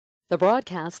The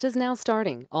broadcast is now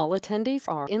starting. All attendees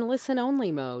are in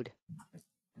listen-only mode.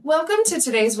 Welcome to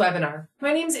today's webinar.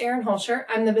 My name is Erin Holscher.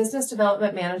 I'm the Business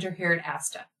Development Manager here at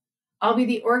ASTA. I'll be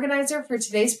the organizer for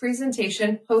today's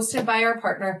presentation hosted by our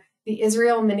partner, the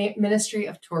Israel Ministry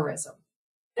of Tourism.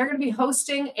 They're going to be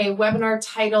hosting a webinar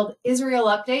titled Israel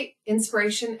Update,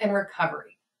 Inspiration and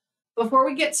Recovery. Before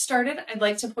we get started, I'd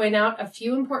like to point out a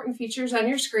few important features on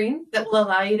your screen that will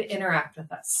allow you to interact with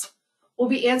us. We'll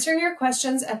be answering your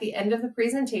questions at the end of the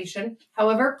presentation.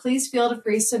 However, please feel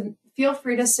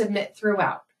free to submit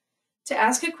throughout. To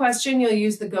ask a question, you'll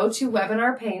use the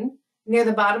GoToWebinar pane. Near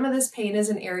the bottom of this pane is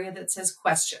an area that says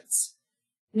questions.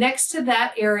 Next to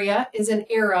that area is an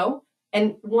arrow,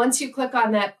 and once you click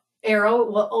on that arrow, it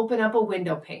will open up a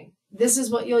window pane. This is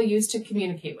what you'll use to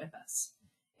communicate with us.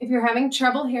 If you're having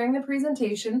trouble hearing the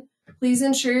presentation, please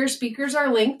ensure your speakers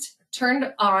are linked,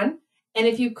 turned on, and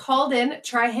if you called in,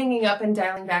 try hanging up and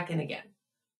dialing back in again.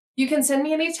 You can send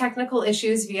me any technical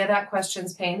issues via that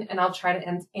questions pane, and I'll try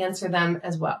to answer them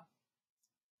as well.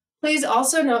 Please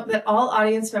also note that all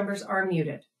audience members are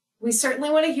muted. We certainly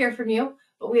want to hear from you,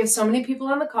 but we have so many people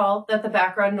on the call that the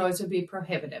background noise would be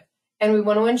prohibitive, and we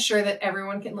want to ensure that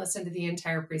everyone can listen to the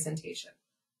entire presentation.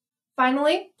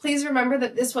 Finally, please remember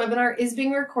that this webinar is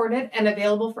being recorded and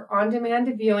available for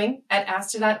on-demand viewing at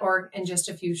asta.org in just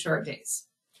a few short days.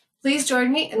 Please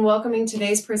join me in welcoming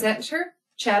today's presenter,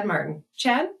 Chad Martin.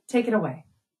 Chad, take it away.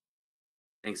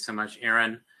 Thanks so much,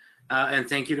 Erin. And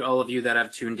thank you to all of you that have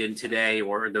tuned in today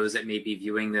or those that may be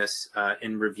viewing this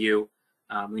in review.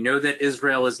 We know that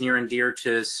Israel is near and dear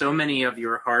to so many of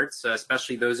your hearts,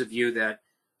 especially those of you that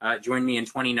joined me in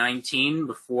 2019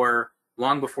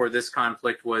 long before this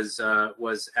conflict was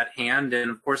at hand,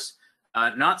 and of course,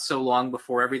 not so long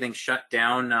before everything shut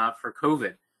down for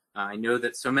COVID. I know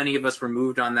that so many of us were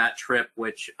moved on that trip,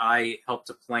 which I helped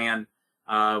to plan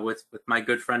with my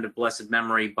good friend of blessed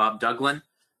memory, Bob Douglin.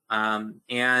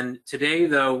 And today,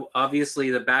 though, obviously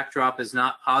the backdrop is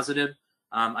not positive.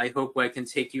 I hope I can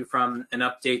take you from an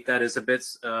update that is a bit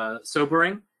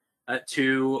sobering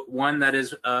to one that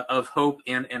is of hope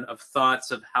and of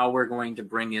thoughts of how we're going to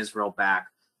bring Israel back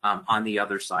on the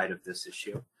other side of this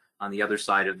issue, on the other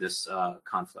side of this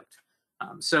conflict.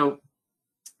 So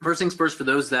first things first, for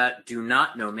those that do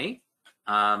not know me,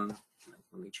 let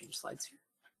me change slides here.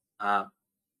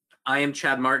 I am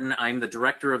Chad Martin. I'm the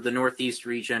director of the Northeast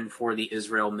region for the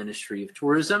Israel Ministry of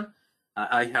Tourism.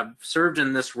 I have served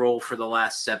in this role for the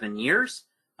last 7 years,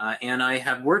 and I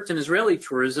have worked in Israeli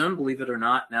tourism, believe it or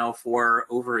not, now for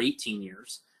over 18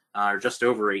 years, or just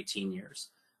over 18 years.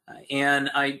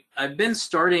 And I've been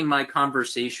starting my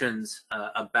conversations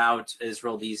about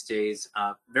Israel these days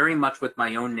very much with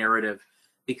my own narrative,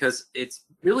 because it's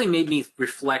really made me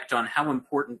reflect on how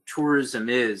important tourism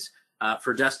is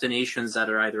for destinations that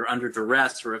are either under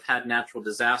duress or have had natural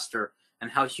disaster, and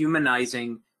how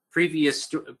humanizing previous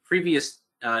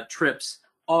trips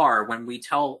are when we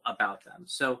tell about them.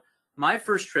 So my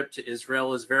first trip to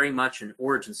Israel is very much an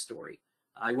origin story.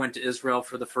 I went to Israel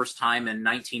for the first time in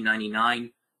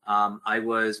 1999. I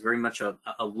was very much a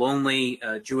lonely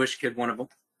Jewish kid, one of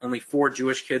only 4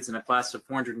 Jewish kids in a class of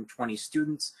 420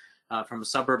 students from a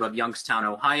suburb of Youngstown,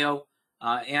 Ohio.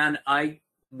 And I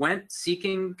went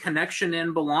seeking connection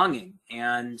and belonging,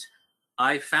 and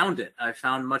I found it. I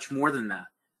found much more than that.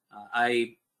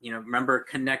 I remember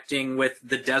connecting with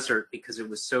the desert because it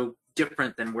was so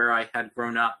different than where I had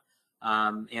grown up,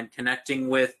 and connecting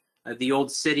with the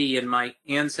old city and my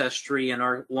ancestry and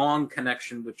our long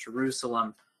connection with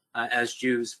Jerusalem as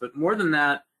Jews. But more than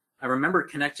that, I remember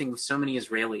connecting with so many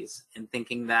Israelis and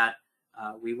thinking that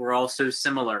we were all so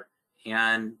similar.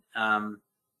 And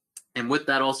with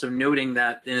that, also noting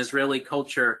that in Israeli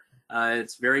culture,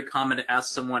 it's very common to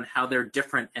ask someone how they're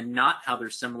different and not how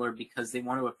they're similar, because they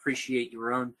want to appreciate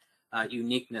your own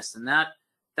uniqueness. And that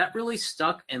really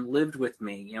stuck and lived with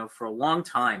me, for a long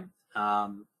time.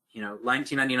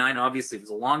 1999, obviously, it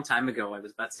was a long time ago. I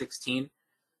was about 16.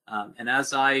 And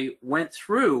as I went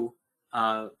through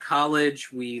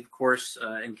college, we, of course,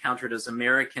 encountered as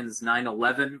Americans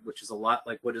 9/11, which is a lot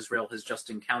like what Israel has just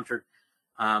encountered.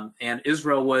 And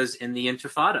Israel was in the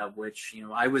Intifada, which,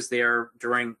 I was there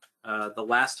during the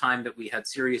last time that we had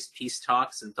serious peace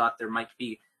talks and thought there might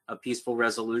be a peaceful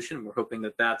resolution. We're hoping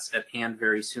that that's at hand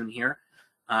very soon here.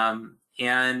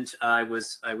 And I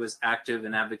was active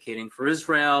in advocating for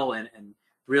Israel, and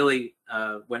really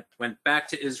went back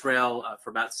to Israel for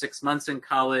about 6 months in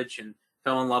college and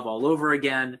fell in love all over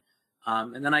again.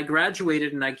 And then I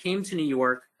graduated and I came to New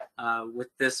York with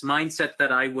this mindset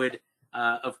that I would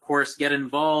of course, get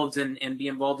involved and be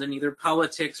involved in either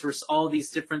politics or all these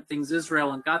different things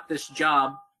Israel, and got this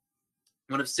job,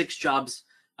 one of 6 jobs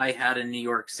I had in New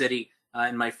York City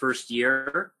in my first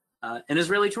year in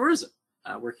Israeli tourism,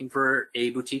 working for a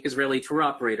boutique Israeli tour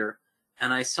operator.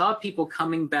 And I saw people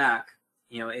coming back.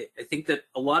 You know, I think that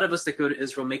a lot of us that go to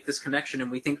Israel make this connection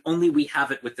and we think only we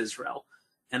have it with Israel.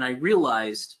 And I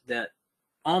realized that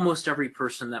almost every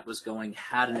person that was going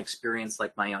had an experience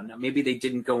like my own. Now, maybe they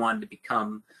didn't go on to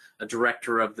become a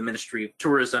director of the Ministry of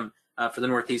Tourism for the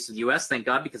Northeast of the U.S., thank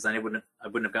God, because then I wouldn't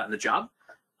have gotten the job.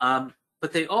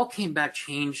 But they all came back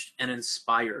changed and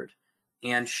inspired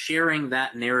and sharing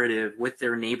that narrative with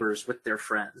their neighbors, with their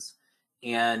friends.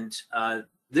 And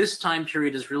this time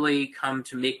period has really come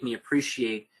to make me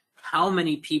appreciate how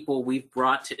many people we've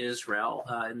brought to Israel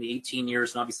in the 18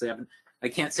 years. And obviously, I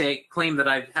can't claim that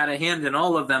I've had a hand in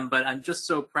all of them, but I'm just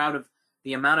so proud of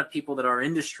the amount of people that our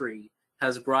industry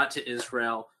has brought to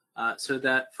Israel so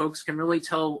that folks can really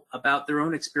tell about their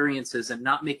own experiences and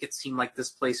not make it seem like this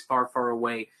place far, far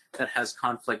away that has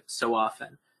conflict so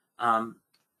often.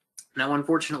 Now,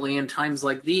 unfortunately, in times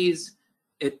like these,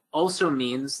 it also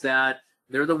means that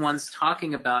they're the ones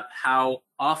talking about how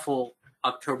awful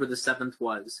October the 7th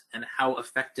was and how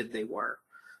affected they were.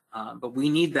 But we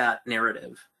need that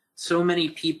narrative. So many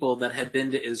people that had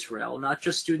been to Israel, not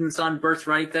just students on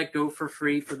Birthright that go for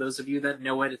free, for those of you that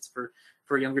know it, it's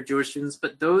for younger Jewish students,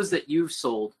 but those that you've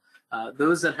sold,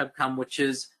 those that have come, which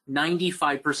is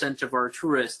 95% of our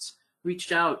tourists,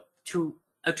 reached out to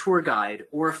a tour guide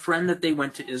or a friend that they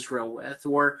went to Israel with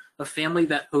or a family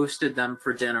that hosted them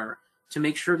for dinner to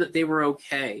make sure that they were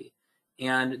okay.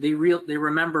 And they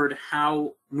remembered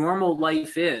how normal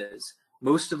life is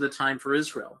most of the time for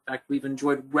Israel. In fact, we've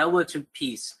enjoyed relative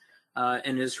peace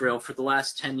in Israel for the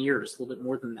last 10 years, a little bit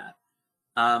more than that.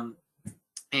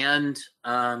 And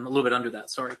a little bit under that,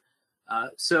 sorry.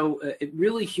 So it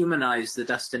really humanized the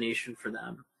destination for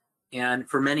them. And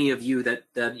for many of you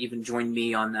that even joined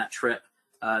me on that trip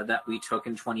that we took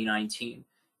in 2019.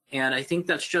 And I think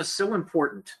that's just so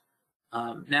important.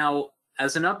 Now,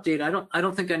 as an update, I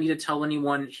don't think I need to tell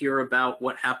anyone here about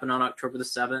what happened on October the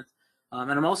 7th.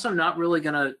 And I'm also not really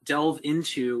going to delve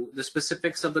into the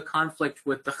specifics of the conflict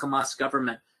with the Hamas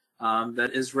government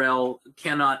that Israel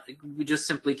we just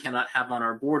simply cannot have on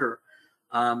our border.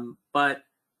 But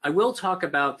I will talk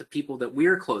about the people that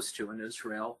we're close to in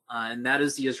Israel, and that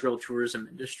is the Israel tourism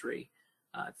industry.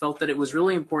 I felt that it was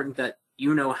really important that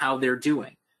you know how they're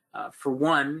doing. For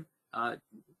one,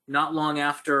 not long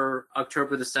after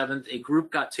October the 7th, a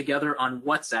group got together on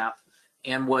WhatsApp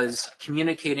and was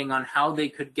communicating on how they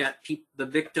could get the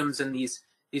victims in these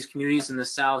communities in the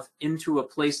South into a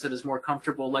place that is more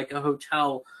comfortable, like a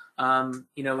hotel,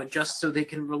 you know, just so they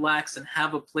can relax and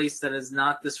have a place that is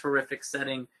not this horrific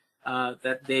setting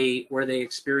where they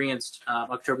experienced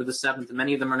October the 7th. And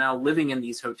many of them are now living in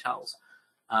these hotels.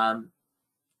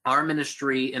 Our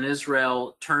ministry in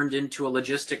Israel turned into a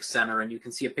logistics center, and you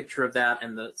can see a picture of that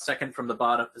in the second from the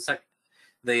bottom,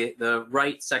 the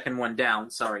right second one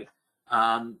down, sorry.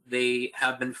 They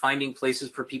have been finding places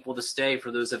for people to stay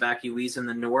for those evacuees in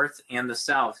the north and the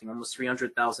south, you know, almost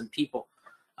 300,000 people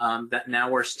that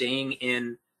now are staying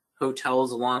in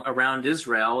hotels around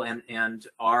Israel, and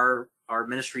our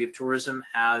Ministry of Tourism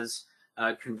has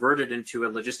converted into a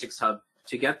logistics hub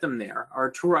to get them there.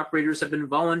 Our tour operators have been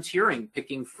volunteering,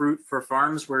 picking fruit for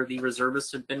farms where the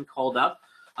reservists have been called up.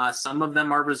 Some of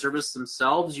them are reservists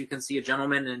themselves. You can see a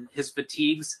gentleman in his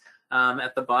fatigues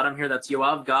at the bottom here. That's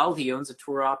Yoav Gal. He owns a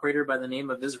tour operator by the name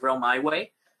of Israel My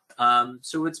Way.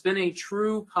 So it's been a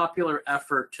true popular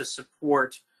effort to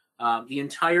support the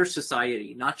entire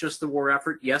society, not just the war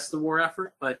effort. Yes, the war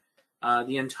effort, but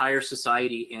the entire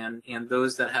society and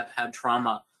those that have had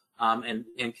trauma and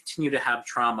continue to have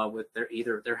trauma with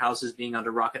either their houses being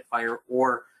under rocket fire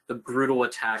or the brutal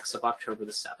attacks of October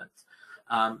the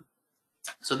 7th.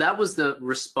 So that was the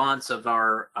response of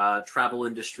our travel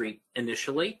industry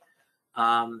initially.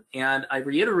 And I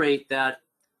reiterate that,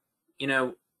 you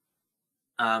know,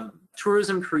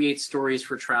 tourism creates stories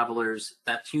for travelers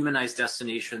that humanize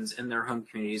destinations in their home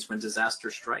communities when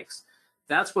disaster strikes.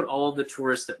 That's what all of the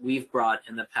tourists that we've brought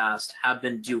in the past have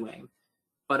been doing.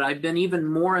 But I've been even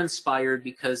more inspired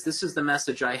because this is the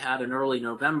message I had in early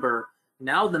November.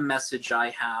 Now the message I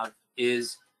have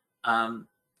is an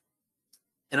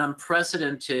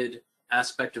unprecedented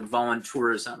aspect of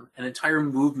voluntourism, an entire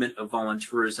movement of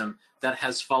voluntourism that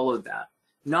has followed that.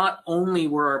 Not only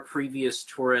were our previous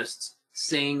tourists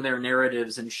saying their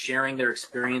narratives and sharing their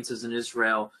experiences in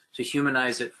Israel to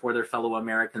humanize it for their fellow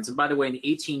Americans. And by the way, in the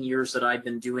 18 years that I've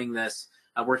been doing this,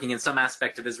 working in some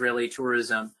aspect of Israeli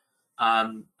tourism,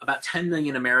 about 10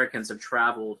 million Americans have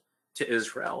traveled to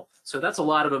Israel. So that's a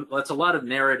lot of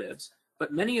narratives.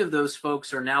 But many of those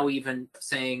folks are now even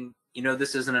saying, you know,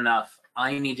 this isn't enough.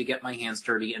 I need to get my hands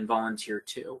dirty and volunteer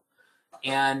too.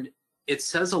 And it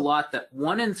says a lot that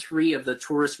 1 in 3 of the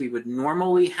tourists we would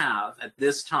normally have at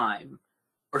this time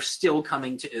are still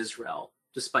coming to Israel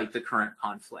despite the current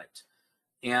conflict.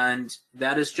 And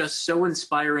that is just so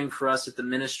inspiring for us at the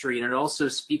ministry. And it also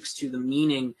speaks to the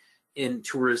meaning in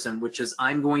tourism, which is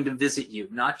I'm going to visit you,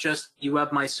 not just you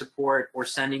have my support or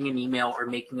sending an email or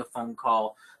making a phone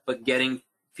call, but getting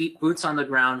boots on the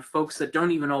ground, folks that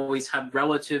don't even always have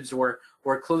relatives or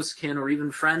close kin or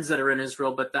even friends that are in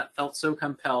Israel, but that felt so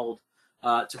compelled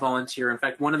to volunteer. In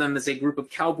fact, one of them is a group of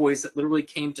cowboys that literally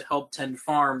came to help tend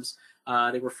farms.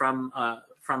 They were from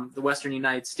the Western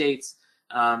United States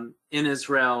in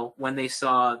Israel when they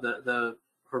saw the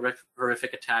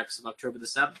horrific attacks of October the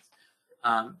 7th.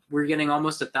 We're getting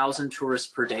almost 1,000 tourists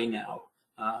per day now.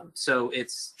 So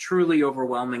it's truly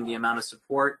overwhelming, the amount of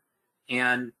support.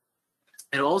 And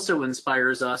it also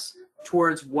inspires us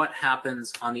towards what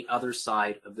happens on the other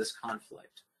side of this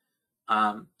conflict.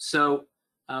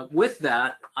 With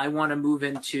that, I want to move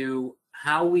into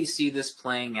how we see this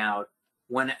playing out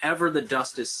whenever the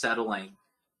dust is settling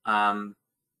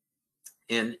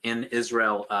in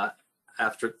Israel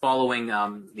after following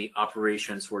the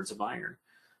Operation Swords of Iron.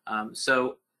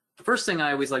 So the first thing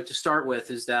I always like to start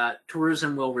with is that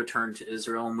tourism will return to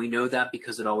Israel, and we know that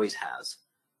because it always has.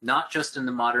 Not just in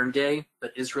the modern day,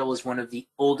 but Israel is one of the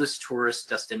oldest tourist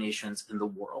destinations in the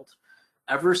world.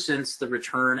 Ever since the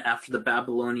return after the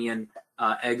Babylonian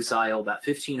exile about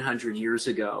 1,500 years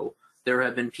ago, there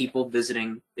have been people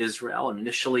visiting Israel. And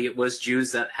initially it was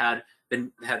Jews that had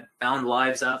found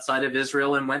lives outside of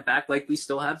Israel and went back like we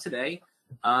still have today.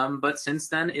 But since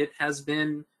then it has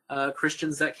been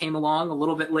Christians that came along a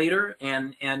little bit later,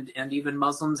 and even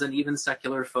Muslims and even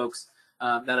secular folks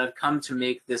that have come to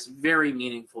make this very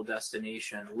meaningful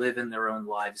destination live in their own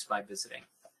lives by visiting.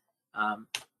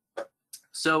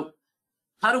 So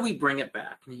how do we bring it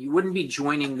back? You wouldn't be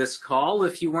joining this call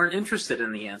if you weren't interested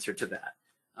in the answer to that.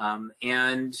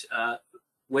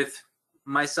 With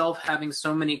myself having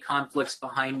so many conflicts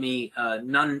behind me,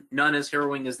 none as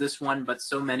harrowing as this one, but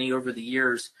so many over the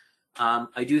years,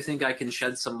 I do think I can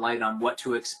shed some light on what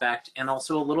to expect, and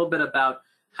also a little bit about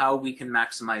how we can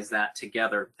maximize that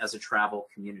together as a travel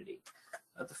community.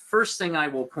 The first thing I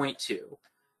will point to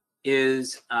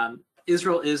is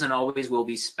Israel is and always will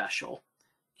be special.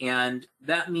 And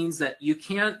that means that you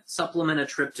can't supplement a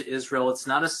trip to Israel. It's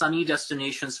not a sunny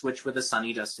destination switch with a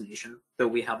sunny destination, though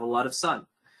we have a lot of sun.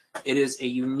 It is a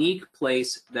unique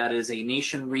place that is a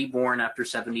nation reborn after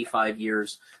 75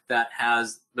 years that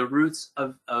has the roots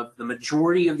of the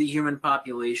majority of the human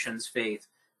population's faith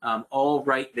all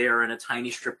right there in a tiny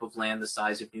strip of land the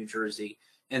size of New Jersey,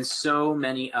 and so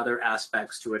many other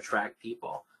aspects to attract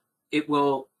people. It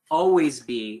will always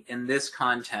be in this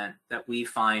content that we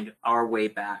find our way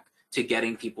back to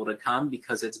getting people to come,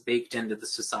 because it's baked into the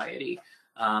society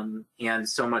and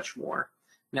so much more.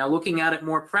 Now, looking at it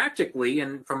more practically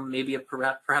and from maybe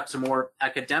perhaps a more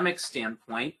academic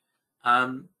standpoint,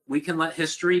 we can let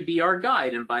history be our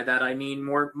guide, and by that I mean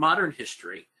more modern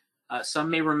history. Some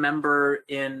may remember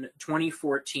in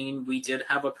 2014 we did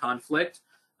have a conflict,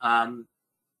 and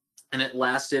it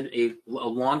lasted a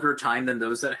longer time than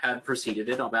those that had preceded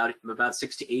it, about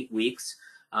 6 to 8 weeks.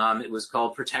 It was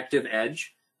called Protective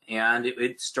Edge, and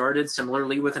it started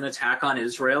similarly with an attack on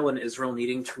Israel and Israel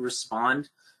needing to respond.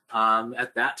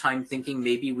 At that time, thinking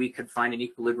maybe we could find an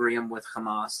equilibrium with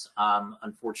Hamas.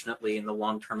 Unfortunately, in the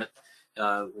long term,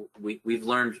 we've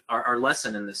learned our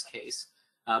lesson in this case.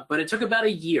 But it took about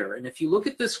a year. And if you look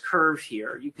at this curve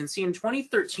here, you can see in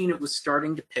 2013 it was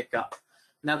starting to pick up.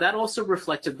 Now, that also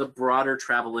reflected the broader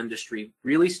travel industry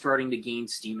really starting to gain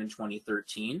steam in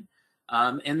 2013.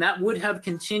 And that would have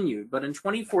continued. But in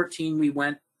 2014, we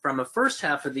went from a first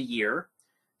half of the year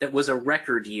that was a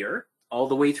record year all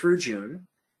the way through June,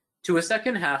 to a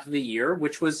second half of the year,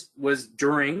 which was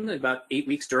during about 8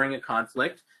 weeks during a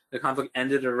conflict. The conflict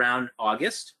ended around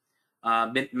August,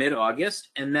 mid-August,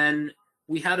 and then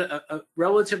we had a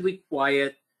relatively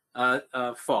quiet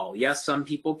fall. Yes, some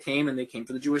people came, and they came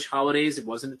for the Jewish holidays. It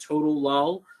wasn't a total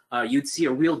lull. You'd see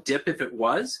a real dip if it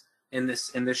was in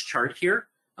this chart here.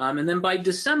 And then by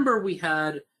December, we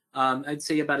had, I'd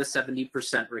say, about a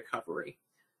 70% recovery.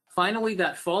 Finally,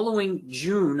 that following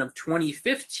June of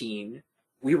 2015,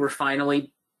 we were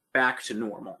finally back to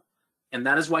normal. And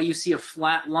that is why you see a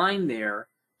flat line there,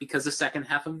 because the second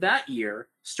half of that year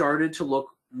started to look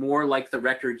more like the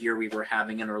record year we were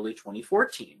having in early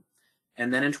 2014.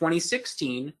 And then in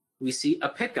 2016, we see a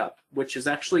pickup, which is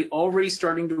actually already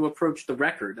starting to approach the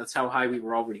record. That's how high we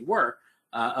already were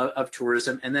of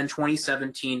tourism. And then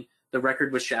 2017, the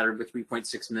record was shattered with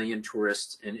 3.6 million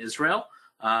tourists in Israel.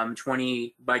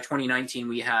 by 2019,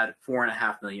 we had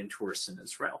 4.5 million tourists in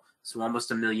Israel, so almost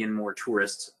 1 million more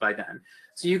tourists by then.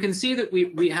 So you can see that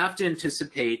we have to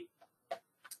anticipate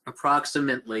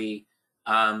approximately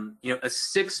a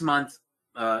 6-month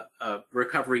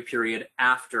recovery period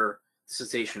after the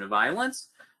cessation of violence,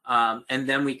 and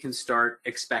then we can start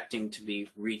expecting to be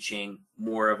reaching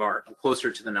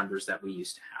closer to the numbers that we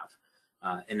used to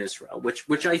have in Israel,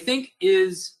 which I think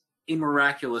is a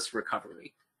miraculous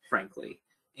recovery, frankly.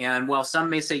 And while some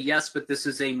may say, yes, but this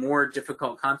is a more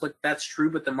difficult conflict, that's true,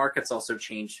 but the market's also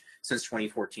changed since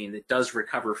 2014. It does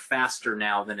recover faster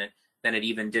now than it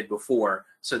even did before.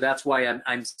 So that's why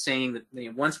I'm saying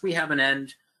that once we have an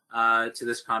end to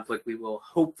this conflict, we will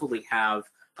hopefully have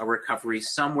a recovery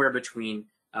somewhere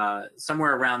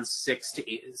around 6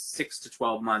 to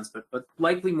 12 months, but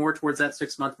likely more towards that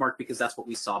 6-month mark, because that's what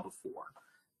we saw before.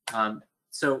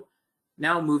 So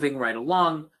now moving right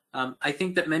along, I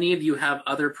think that many of you have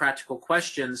other practical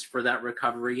questions for that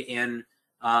recovery in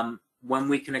when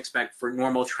we can expect for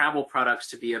normal travel products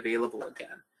to be available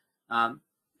again.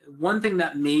 One thing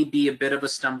that may be a bit of a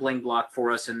stumbling block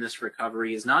for us in this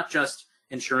recovery is not just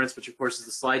insurance, which of course is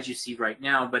the slides you see right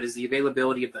now, but is the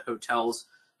availability of the hotels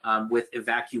with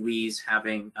evacuees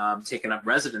having taken up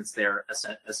residence there,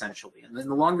 essentially. And then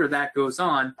the longer that goes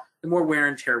on, the more wear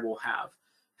and tear we'll have.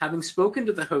 Having spoken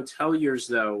to the hoteliers,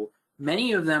 though,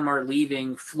 many of them are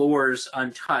leaving floors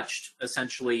untouched,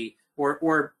 essentially,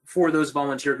 or for those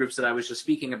volunteer groups that I was just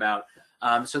speaking about,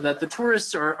 so that the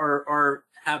tourists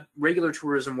have regular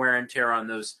tourism wear and tear on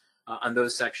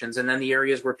those sections, and then the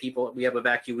areas where we have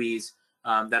evacuees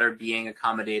that are being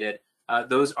accommodated,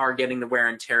 those are getting the wear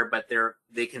and tear, but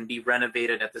they can be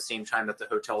renovated at the same time that the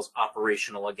hotel's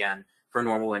operational again for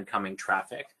normal incoming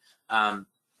traffic. And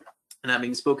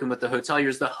having spoken with the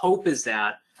hoteliers, the hope is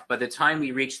that by the time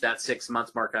we reach that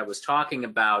 6-month mark I was talking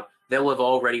about, they'll have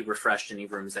already refreshed any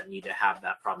rooms that need to have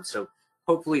that problem. So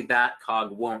hopefully that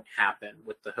cog won't happen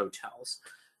with the hotels.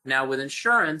 Now with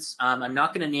insurance, I'm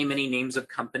not going to name any names of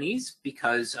companies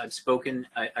because I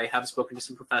have spoken to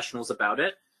some professionals about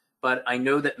it, but I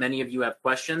know that many of you have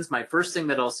questions. My first thing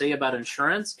that I'll say about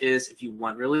insurance is if you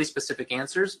want really specific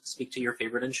answers, speak to your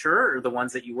favorite insurer or the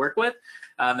ones that you work with,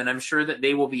 and I'm sure that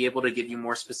they will be able to give you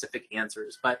more specific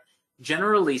answers. But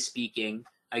generally speaking,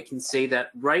 I can say that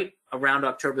right around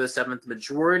October the 7th, the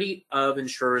majority of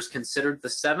insurers considered the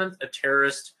 7th a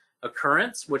terrorist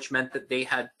occurrence, which meant that they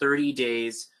had 30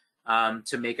 days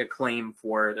to make a claim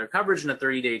for their coverage in a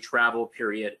 30-day travel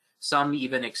period. Some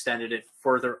even extended it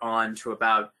further on to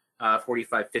about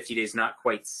 45, 50 days, not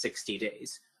quite 60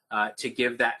 days, to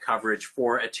give that coverage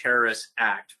for a terrorist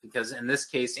act. Because in this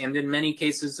case, and in many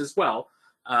cases as well,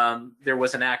 there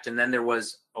was an act and then there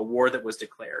was a war that was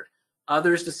declared.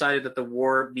 Others decided that the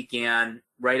war began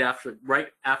right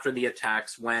after the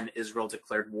attacks when Israel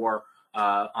declared war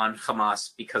on Hamas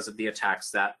because of the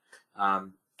attacks that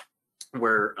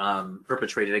were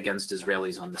perpetrated against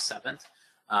Israelis on the 7th.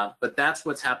 But that's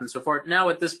what's happened so far. Now,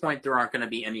 at this point, there aren't going to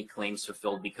be any claims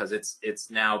fulfilled because it's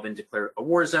now been declared a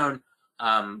war zone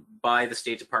by the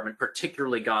State Department.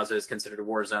 Particularly, Gaza is considered a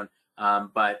war zone.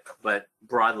 But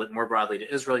more broadly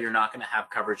to Israel, you're not going to have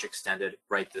coverage extended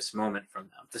right this moment from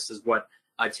them. This is what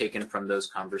I've taken from those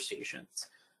conversations.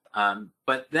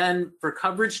 But then for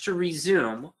coverage to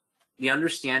resume, the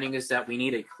understanding is that we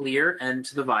need a clear end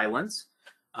to the violence,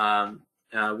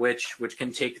 which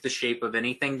can take the shape of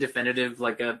anything definitive,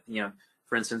 like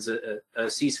for instance, a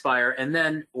ceasefire, and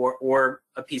then or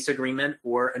a peace agreement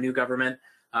or a new government.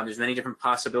 There's many different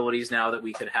possibilities now that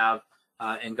we could have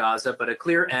in Gaza, but a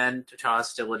clear end to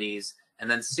hostilities, and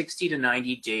then 60 to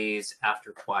 90 days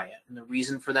after quiet. And the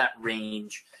reason for that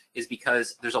range is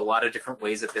because there's a lot of different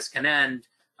ways that this can end,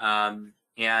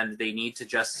 and they need to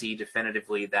just see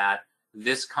definitively that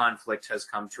this conflict has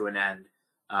come to an end,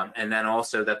 and then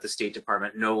also that the State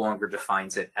Department no longer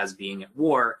defines it as being at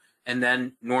war, and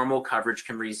then normal coverage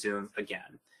can resume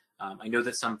again. I know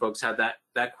that some folks had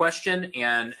that question,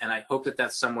 and I hope that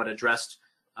that's somewhat addressed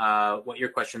what your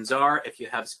questions are. If you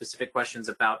have specific questions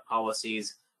about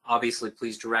policies, obviously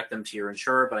please direct them to your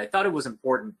insurer, but I thought it was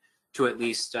important to at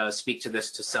least speak to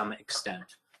this to some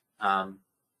extent.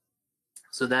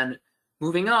 So then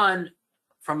moving on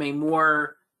from a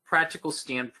more practical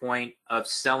standpoint of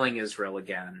selling Israel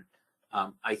again,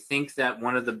 I think that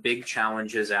one of the big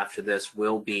challenges after this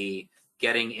will be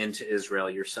getting into Israel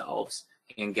yourselves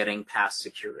and getting past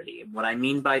security. And what I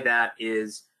mean by that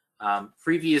is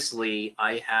previously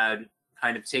I had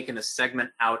kind of taken a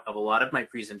segment out of a lot of my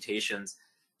presentations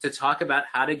to talk about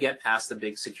how to get past the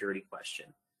big security question.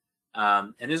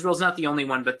 And Israel's not the only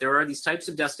one, but there are these types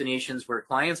of destinations where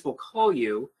clients will call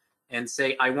you and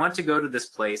say, I want to go to this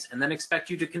place, and then expect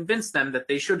you to convince them that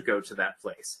they should go to that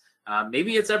place.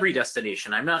 Maybe it's every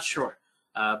destination, I'm not sure.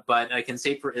 But I can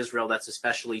say for Israel, that's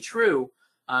especially true.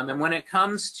 And when it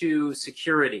comes to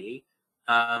security,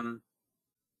 and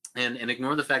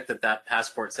ignore the fact that that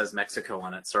passport says Mexico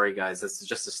on it. Sorry, guys, this is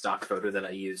just a stock photo that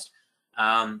I used.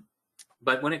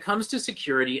 But when it comes to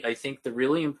security, I think the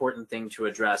really important thing to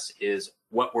address is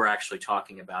what we're actually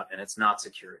talking about, and it's not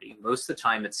security. Most of the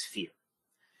time, it's fear.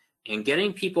 And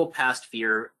getting people past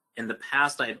fear, in the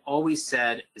past, I've always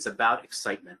said, is about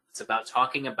excitement. It's about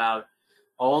talking about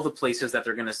all the places that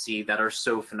they're going to see that are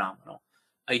so phenomenal.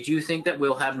 I do think that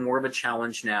we'll have more of a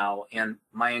challenge now, and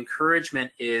my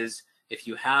encouragement is, if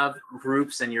you have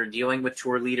groups and you're dealing with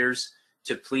tour leaders,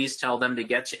 to please tell them to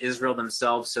get to Israel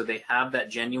themselves so they have that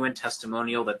genuine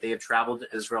testimonial that they have traveled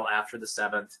to Israel after the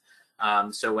 7th.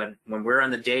 So when we're on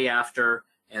the day after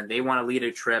and they want to lead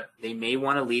a trip, they may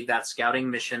want to lead that scouting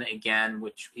mission again,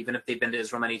 which even if they've been to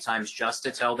Israel many times, just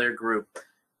to tell their group,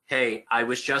 hey, I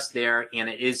was just there and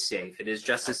it is safe. It is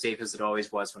just as safe as it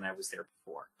always was when I was there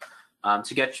before.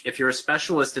 If you're a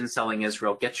specialist in selling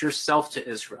Israel, get yourself to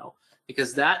Israel,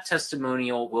 because that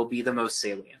testimonial will be the most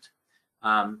salient.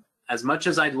 As much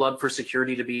as I'd love for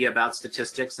security to be about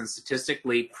statistics, and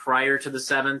statistically prior to the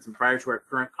 7th and prior to our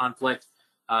current conflict,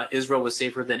 Israel was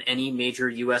safer than any major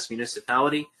US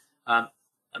municipality,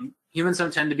 humans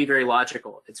don't tend to be very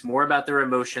logical. It's more about their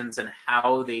emotions and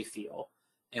how they feel.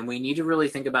 And we need to really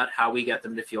think about how we get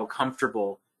them to feel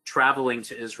comfortable traveling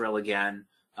to Israel again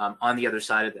on the other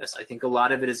side of this. I think a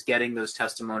lot of it is getting those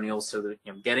testimonials, so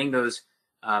that getting those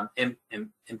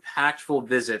impactful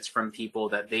visits from people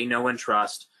that they know and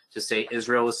trust to say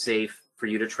Israel is safe for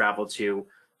you to travel to,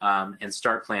 and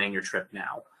start planning your trip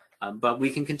now. But we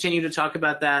can continue to talk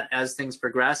about that as things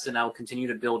progress, and I'll continue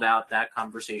to build out that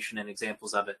conversation and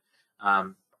examples of it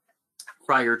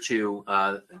prior to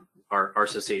our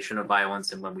cessation of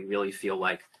violence and when we really feel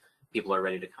like people are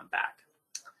ready to come back.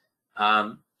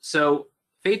 So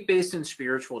faith-based and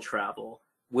spiritual travel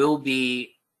will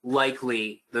be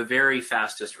likely the very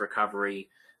fastest recovery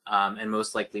and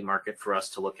most likely market for us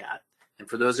to look at. And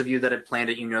for those of you that have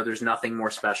planned it, you know there's nothing more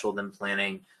special than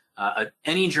planning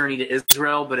any journey to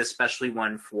Israel, but especially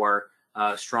one for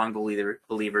strong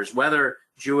believers, whether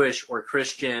Jewish or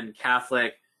Christian,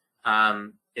 Catholic.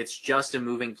 It's just a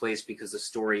moving place because the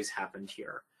stories happened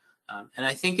here. And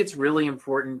I think it's really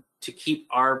important to keep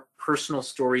our personal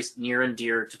stories near and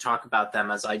dear, to talk about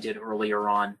them as I did earlier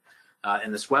on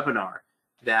in this webinar,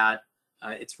 that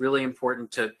it's really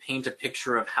important to paint a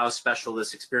picture of how special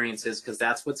this experience is, because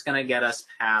that's what's going to get us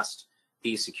past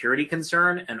the security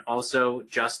concern and also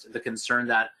just the concern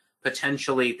that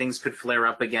potentially things could flare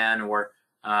up again, or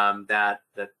that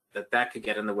could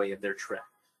get in the way of their trip.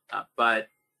 But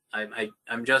I'm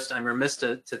remiss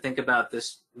to think about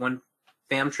this one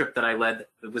fam trip that I led.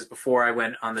 It was before I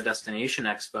went on the Destination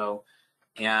Expo,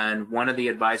 and one of the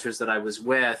advisors that I was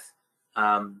with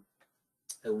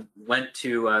went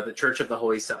to the Church of the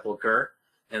Holy Sepulchre,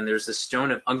 and there's a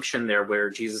stone of unction there where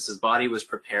Jesus's body was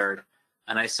prepared,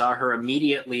 and I saw her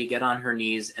immediately get on her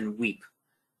knees and weep.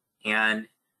 And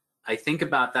I think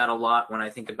about that a lot when I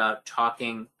think about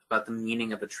talking about the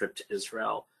meaning of a trip to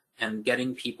Israel and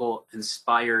getting people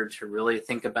inspired to really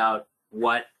think about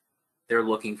what they're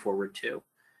looking forward to.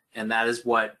 And that is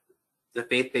what the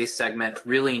faith-based segment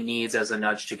really needs as a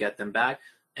nudge to get them back.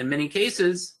 In many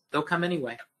cases, they'll come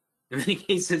anyway. In many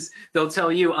cases, they'll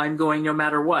tell you, I'm going no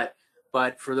matter what.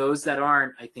 But for those that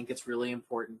aren't, I think it's really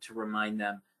important to remind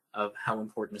them of how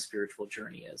important a spiritual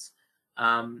journey is.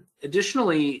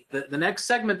 Additionally, the next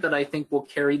segment that I think will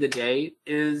carry the day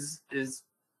is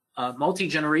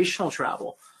multi-generational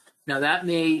travel. Now, that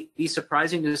may be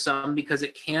surprising to some because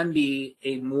it can be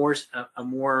a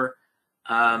more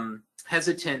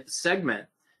hesitant segment.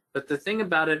 But the thing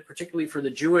about it, particularly for the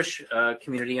Jewish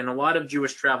community, and a lot of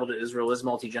Jewish travel to Israel is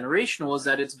multi-generational, is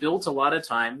that it's built a lot of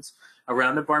times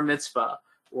around a bar mitzvah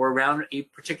or around a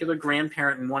particular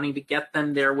grandparent and wanting to get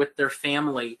them there with their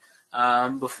family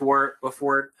before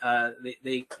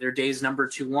their day's number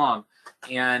too long.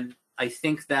 And I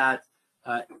think that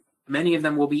many of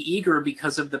them will be eager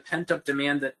because of the pent-up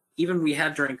demand that even we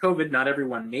had during COVID. Not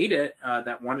everyone made it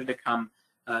that wanted to come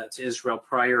to Israel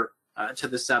prior to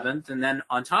the 7th. And then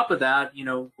on top of that,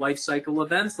 life cycle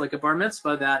events like a bar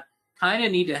mitzvah that kind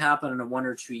of need to happen in a 1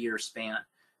 or 2 year span.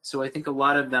 So I think a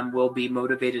lot of them will be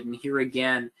motivated. And here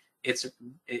again,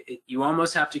 you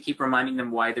almost have to keep reminding them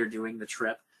why they're doing the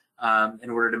trip in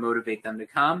order to motivate them to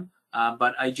come.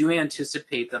 But I do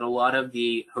anticipate that a lot of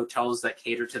the hotels that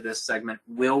cater to this segment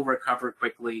will recover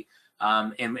quickly.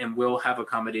 and we'll have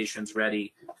accommodations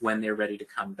ready when they're ready to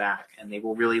come back, and they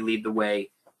will really lead the way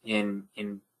in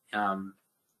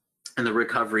the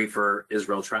recovery for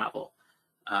Israel travel.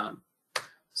 And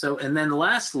then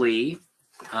lastly,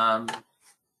 I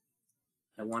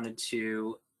wanted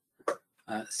to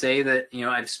say that,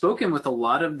 I've spoken with a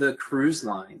lot of the cruise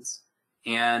lines,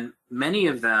 and many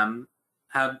of them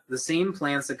have the same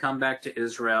plans to come back to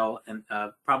Israel, and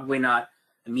probably not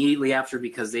immediately after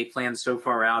because they plan so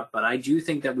far out, but I do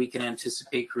think that we can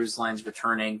anticipate cruise lines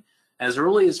returning as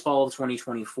early as fall of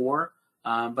 2024.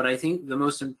 But I think the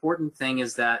most important thing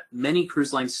is that many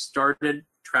cruise lines started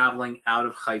traveling out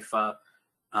of Haifa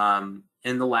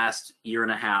in the last year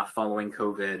and a half following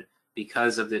COVID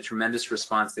because of the tremendous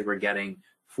response they were getting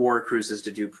for cruises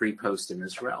to do pre-post in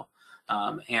Israel.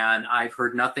 And I've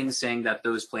heard nothing saying that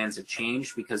those plans have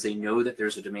changed because they know that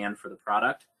there's a demand for the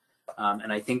product.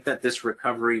 And I think that this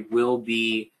recovery will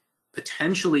be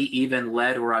potentially even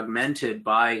led or augmented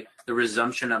by the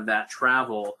resumption of that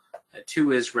travel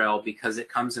to Israel, because it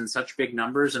comes in such big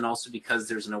numbers, and also because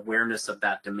there's an awareness of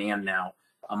that demand now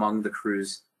among the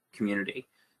cruise community.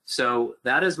 So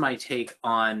that is my take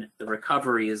on the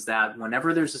recovery, is that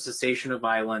whenever there's a cessation of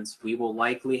violence, we will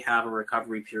likely have a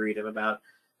recovery period of about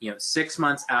 6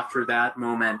 months after that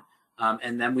moment,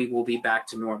 and then we will be back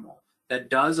to normal. That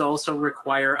does also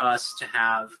require us to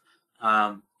have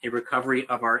a recovery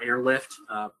of our airlift,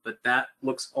 but that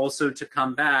looks also to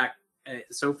come back.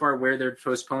 So far, where they're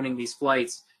postponing these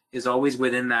flights is always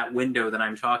within that window that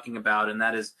I'm talking about, and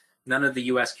that is none of the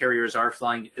U.S. carriers are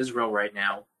flying to Israel right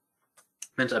now.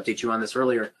 I meant to update you on this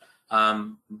earlier,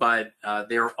 but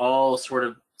they're all sort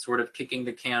of kicking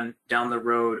the can down the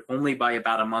road only by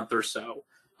about a month or so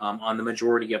on the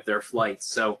majority of their flights.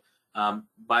 So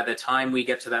by the time we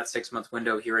get to that 6-month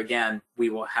window here again, we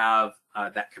will have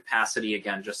that capacity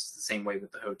again, just the same way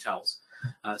with the hotels.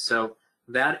 So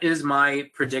that is my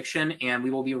prediction, and we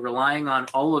will be relying on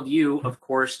all of you, of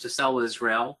course, to sell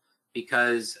Israel,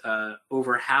 because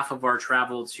over half of our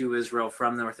travel to Israel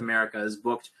from North America is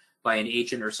booked by an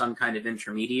agent or some kind of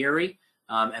intermediary.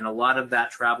 And a lot of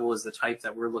that travel is the type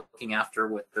that we're looking after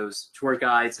with those tour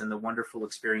guides and the wonderful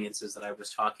experiences that I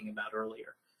was talking about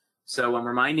earlier. So I'm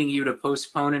reminding you to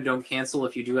postpone and don't cancel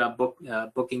if you do have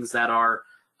bookings that are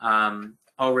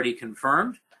already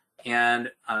confirmed.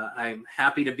 And I'm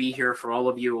happy to be here for all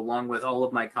of you, along with all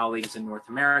of my colleagues in North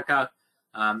America.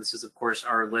 This is, of course,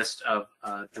 our list of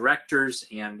directors,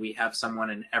 and we have someone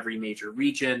in every major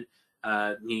region: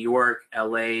 New York,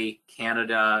 LA,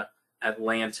 Canada,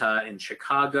 Atlanta, and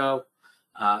Chicago.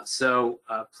 So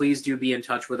please do be in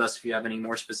touch with us if you have any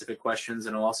more specific questions,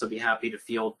 and I'll also be happy to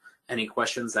field any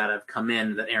questions that have come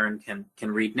in that Aaron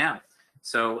can read now.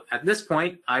 So at this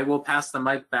point, I will pass the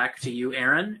mic back to you,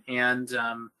 Aaron, and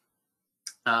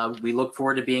we look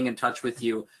forward to being in touch with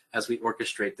you as we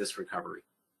orchestrate this recovery.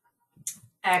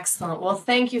 Excellent. Well,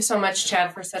 thank you so much,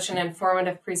 Chad, for such an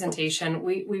informative presentation.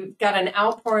 We've got an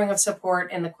outpouring of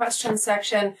support in the questions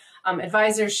section,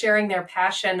 advisors sharing their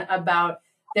passion about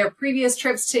their previous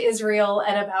trips to Israel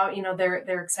and about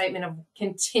their excitement of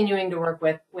continuing to work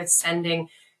with sending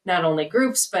not only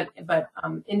groups but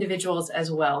individuals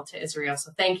as well to Israel.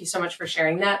 So thank you so much for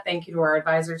sharing that. Thank you to our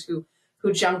advisors who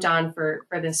jumped on for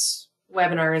this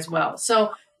webinar as well.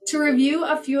 So to review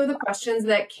a few of the questions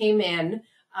that came in,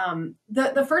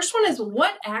 the first one is,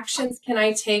 what actions can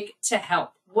I take to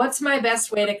help? What's my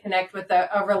best way to connect with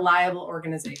a reliable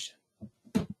organization?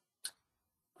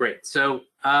 Great. So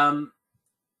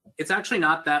it's actually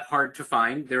not that hard to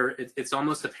find. It's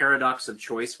almost a paradox of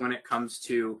choice when it comes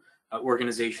to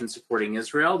organizations supporting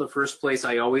Israel. The first place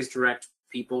I always direct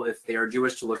people, if they are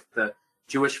Jewish, to look at the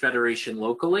Jewish Federation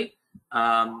locally.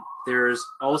 There's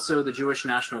also the Jewish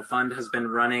National Fund has been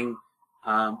running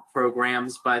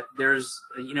programs, but there's,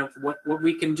 what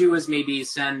we can do is maybe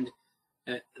send,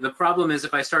 the problem is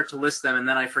if I start to list them and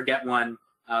then I forget one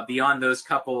beyond those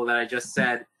couple that I just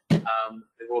said,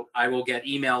 I will get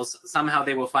emails. Somehow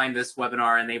they will find this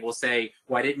webinar and they will say,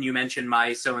 why didn't you mention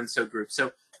my so-and-so group?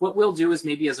 So what we'll do is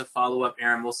maybe as a follow-up,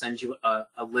 Aaron, we'll send you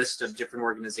a list of different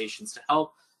organizations to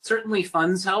help. Certainly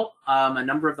funds help. A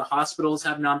number of the hospitals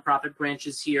have nonprofit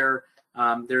branches here.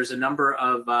 There's a number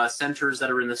of centers that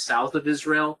are in the south of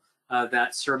Israel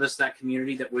that service that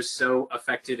community that was so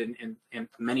affected, and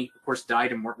many, of course,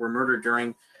 died and were murdered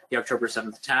during the October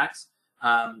 7th attacks.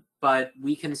 But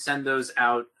we can send those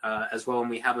out as well, and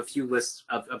we have a few lists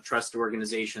of trusted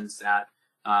organizations that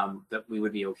we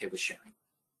would be okay with sharing.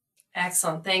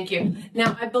 Excellent, thank you.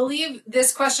 Now, I believe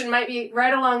this question might be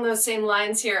right along those same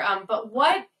lines here, but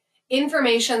what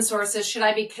information sources should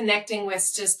I be connecting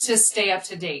with just to stay up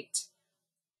to date?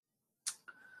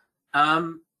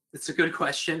 It's a good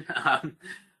question.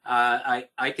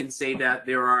 I can say that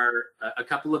there are a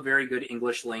couple of very good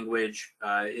English language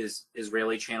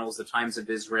Israeli channels, the Times of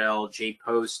Israel,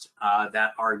 JPost,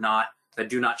 that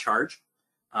do not charge.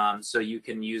 So you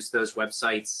can use those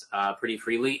websites pretty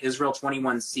freely. Israel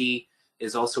 21C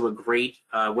is also a great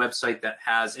website that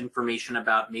has information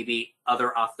about maybe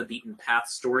other off the beaten path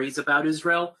stories about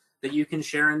Israel that you can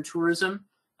share in tourism.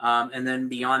 And then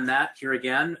beyond that, here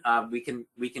again, we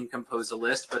can compose a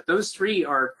list. But those three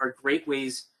are great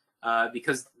ways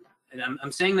because, and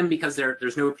I'm saying them because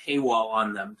there's no paywall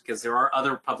on them, because there are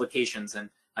other publications, and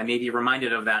I may be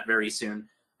reminded of that very soon.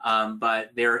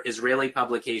 But they're Israeli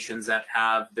publications that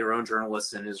have their own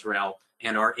journalists in Israel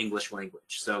and are English language.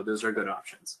 So those are good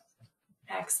options.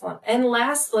 Excellent. And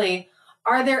lastly,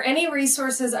 are there any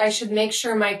resources I should make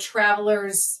sure my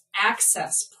travelers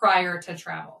access prior to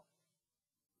travel?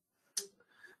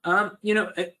 You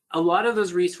know, a lot of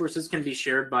those resources can be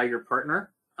shared by your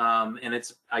partner, and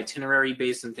it's itinerary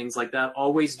based and things like that.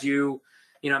 Always do,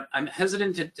 you know, I'm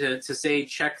hesitant to say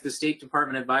check the State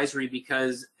Department advisory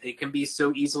because it can be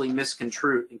so easily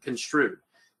misconstrued.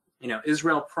 You know,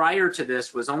 Israel prior to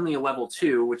this was only a level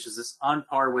 2, which is on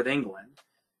par with England.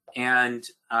 And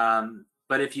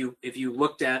but if you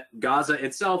looked at Gaza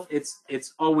itself,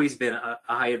 it's always been a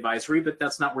high advisory, but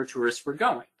that's not where tourists were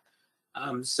going.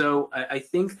 So I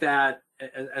think that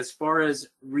as far as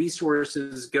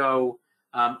resources go,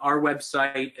 our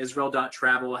website,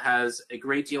 Israel.travel, has a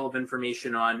great deal of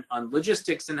information on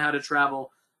logistics and how to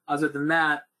travel. Other than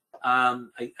that,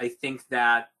 I think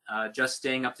that just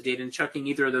staying up to date and checking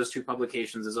either of those two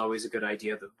publications is always a good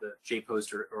idea, the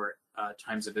JPost or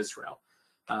Times of Israel.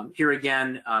 Here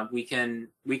again, we can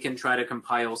try to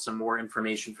compile some more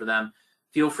information for them.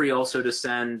 Feel free also to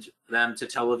send them to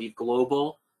Tel Aviv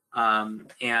Global.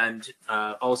 And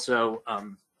also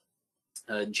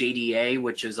JDA,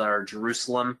 which is our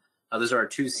Jerusalem. Those are our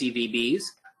 2 CVBs.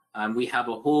 We have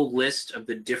a whole list of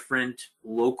the different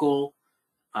local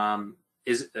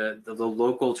the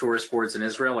local tourist boards in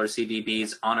Israel, or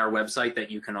CVBs, on our website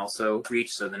that you can also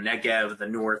reach. So the Negev, the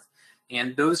North,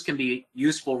 and those can be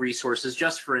useful resources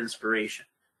just for inspiration.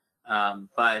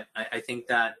 But I think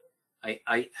that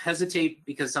I hesitate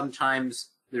because sometimes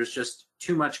there's just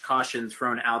too much caution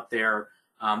thrown out there,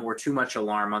 or too much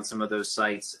alarm on some of those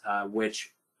sites,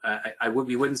 which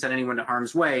we wouldn't send anyone to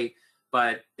harm's way,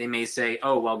 but they may say,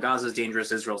 oh, well, Gaza's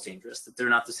dangerous, Israel's dangerous. That they're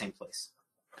not the same place.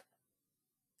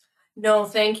 No,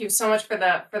 thank you so much for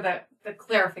the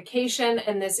clarification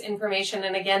and this information,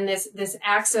 and again, this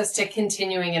access to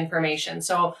continuing information.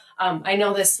 So I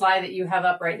know this slide that you have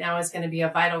up right now is going to be a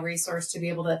vital resource to be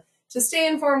able to stay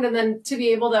informed, and then to be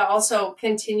able to also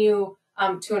continue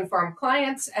to inform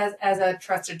clients as a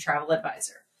trusted travel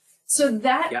advisor. So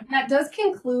that does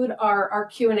conclude our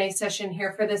Q&A session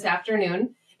here for this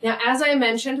afternoon. Now, as I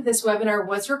mentioned, this webinar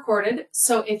was recorded.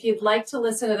 So if you'd like to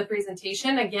listen to the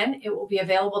presentation, again, it will be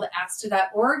available to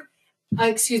ASTA.org,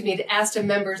 to ASTA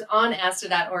members on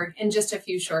ASTA.org in just a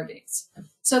few short days.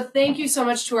 So thank you so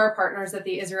much to our partners at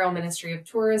the Israel Ministry of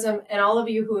Tourism and all of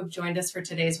you who have joined us for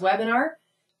today's webinar.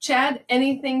 Chad,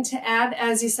 anything to add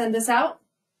as you send us out?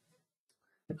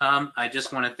 I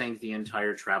just want to thank the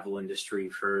entire travel industry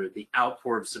for the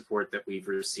outpour of support that we've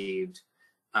received.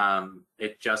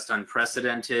 It's just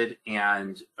unprecedented,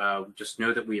 and just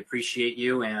know that we appreciate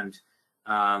you. And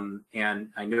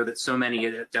I know that so many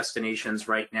destinations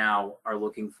right now are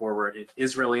looking forward,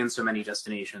 Israel and so many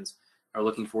destinations are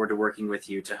looking forward to working with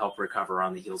you to help recover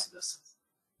on the heels of this.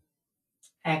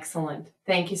 Excellent.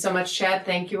 Thank you so much, Chad.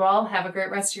 Thank you all. Have a great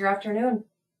rest of your afternoon.